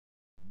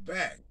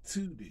back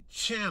to the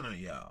channel,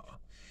 y'all.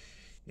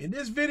 In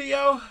this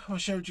video, I'm gonna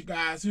show you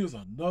guys, here's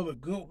another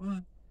good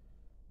one.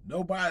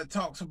 Nobody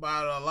talks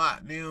about it a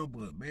lot now,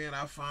 but man,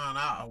 I found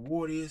out I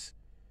wore this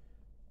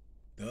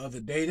the other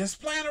day,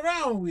 just playing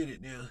around with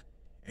it now,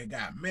 and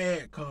got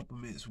mad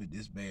compliments with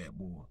this bad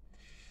boy.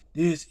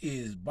 This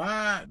is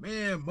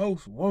Bodman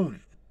Most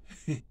Wanted.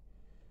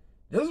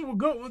 This is a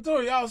good one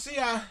too. Y'all see,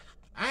 I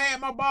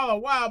had my bottle a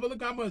while, but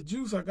look how much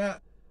juice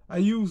I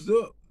used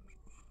up.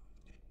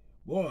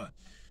 Boy,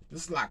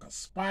 this is like a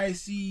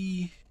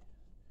spicy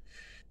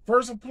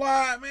first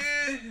applied,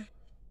 man.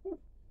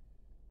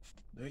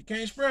 They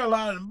can't spray a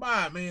lot of them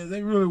by, man.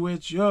 They really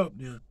wet you up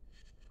now.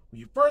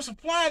 When you first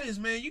apply this,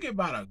 man, you get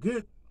about a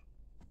good,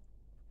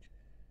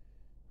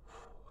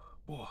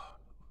 boy,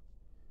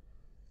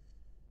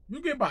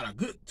 you get about a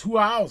good 2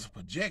 hours of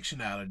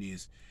projection out of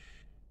this.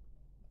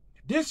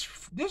 This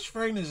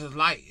fragrance is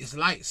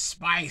like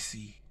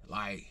spicy,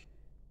 like,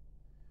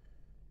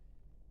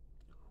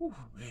 whew,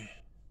 man.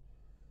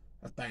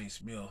 That thing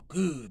smells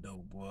good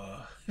though, boy.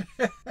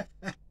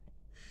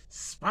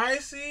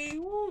 Spicy,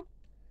 woo.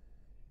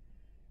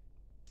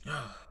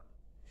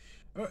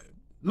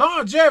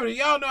 Longevity,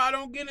 y'all know I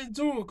don't get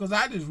into it because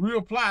I just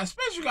reapply,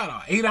 especially you got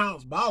an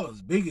 8-ounce bottle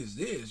as big as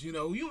this, you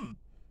know, you don't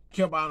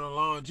care about no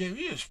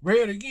longevity. You just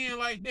spray it again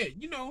like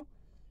that, you know.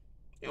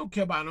 You don't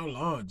care about no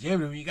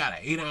longevity when you got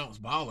an 8-ounce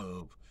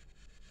bottle of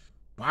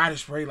body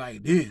spray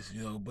like this,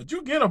 you know. But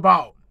you get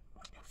about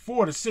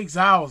 4 to 6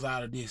 hours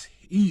out of this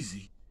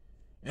easy.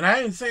 And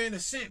I ain't saying the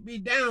scent be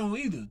down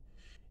either.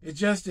 It's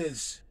just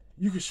as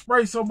you can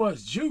spray so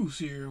much juice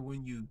here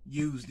when you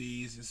use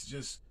these. It's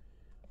just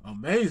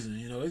amazing,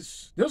 you know.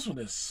 This one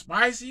is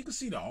spicy. You can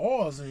see the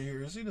oils in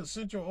here. See the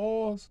essential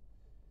oils.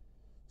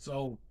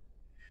 So,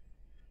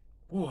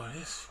 boy,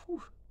 it's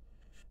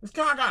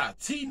kind of got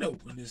a tea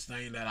note in this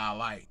thing that I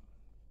like.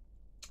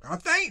 I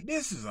think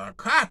this is a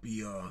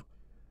copy of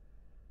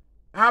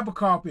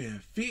Abercrombie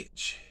and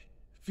Fitch.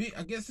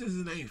 I guess this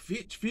is the name,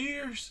 Fitch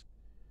Fears.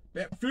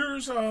 That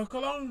Fears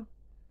cologne.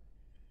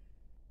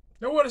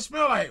 That's what it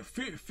smells like,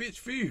 Fitch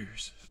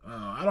Fears.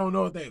 I don't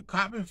know if they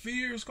copying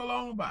Fears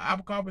cologne by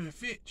Abercrombie and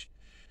Fitch,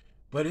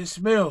 but it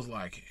smells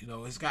like it. You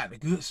know, it's got the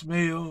good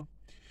smell,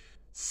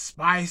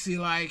 spicy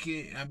like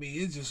it. I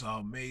mean, it's just an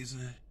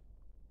amazing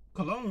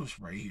cologne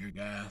spray here,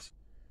 guys.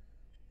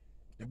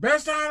 The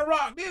best time to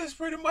rock this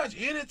pretty much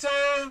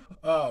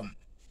anytime.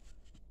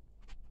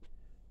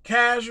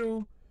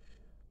 Casual,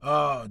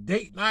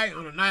 date night,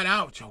 on a night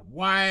out with your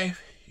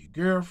wife,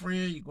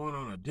 girlfriend, you're going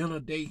on a dinner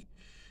date.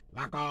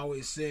 Like I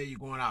always say, you're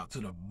going out to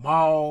the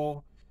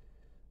mall.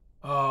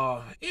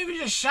 Even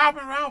just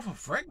shopping around for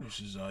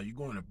fragrances. You're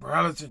going to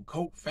Burlington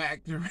Coat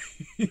Factory,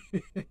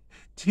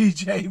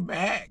 TJ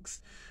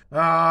Maxx.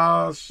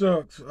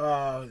 Shucks.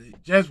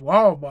 Just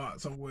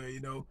Walmart somewhere, you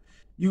know.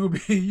 You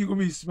gonna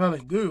be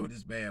smelling good with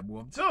this bad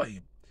boy. I'm telling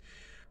you.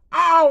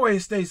 I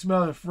always stay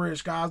smelling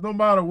fresh, guys, no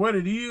matter what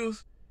it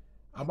is.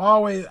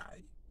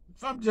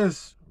 If I'm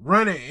just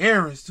running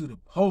errands to the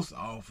post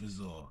office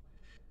or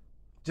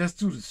just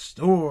to the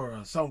store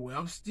or somewhere,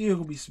 I'm still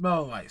gonna be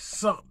smelling like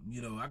something,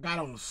 you know. I got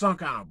on some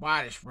kind of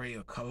body spray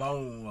or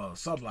cologne or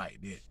something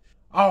like that.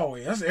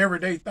 Always, that's an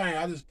everyday thing.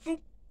 I just boop,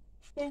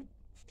 boop,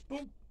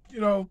 boop,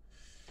 you know.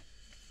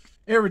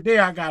 Every day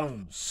I got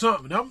on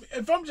something.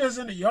 If I'm just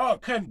in the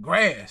yard cutting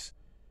grass,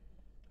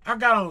 I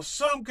got on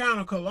some kind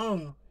of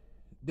cologne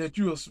that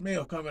you'll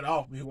smell coming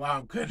off me while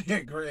I'm cutting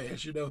that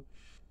grass, you know.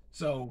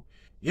 So,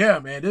 yeah,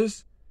 man,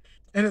 this,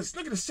 and it's,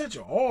 look at the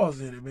essential oils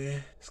in it,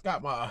 man. It's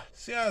got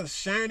see how it's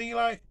shiny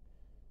like?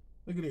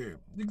 Look at here.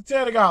 You can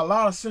tell they got a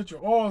lot of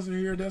essential oils in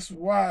here. That's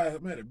why I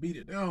had to beat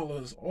it down a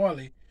little. It's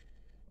oily.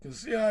 Because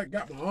see how I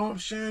got my arm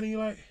shiny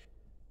like?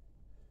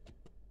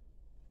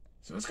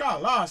 So it's got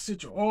a lot of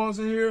essential oils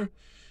in here.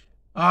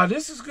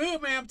 This is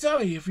good, man. I'm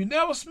telling you, if you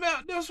never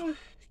smelled this one,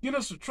 give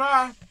us a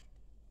try.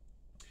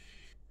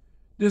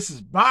 This is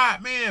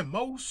Bodman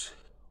Most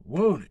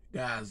Wanted,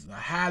 guys. I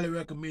highly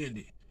recommend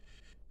it.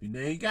 If you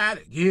ain't got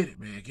it, get it,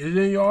 man. Get it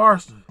in your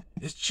arsenal.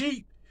 It's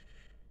cheap.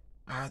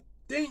 I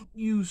think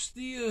you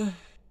still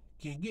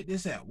can get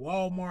this at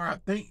Walmart. I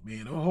think,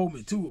 man. Don't hold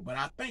me to it, but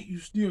I think you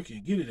still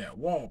can get it at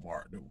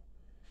Walmart, though.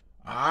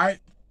 All right.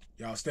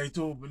 Y'all stay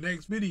tuned for the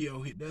next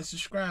video. Hit that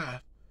subscribe.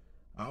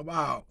 I'm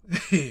out.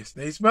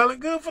 Stay smelling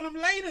good for them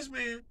ladies,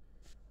 man.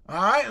 All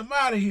right, I'm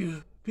out of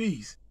here.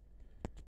 Peace.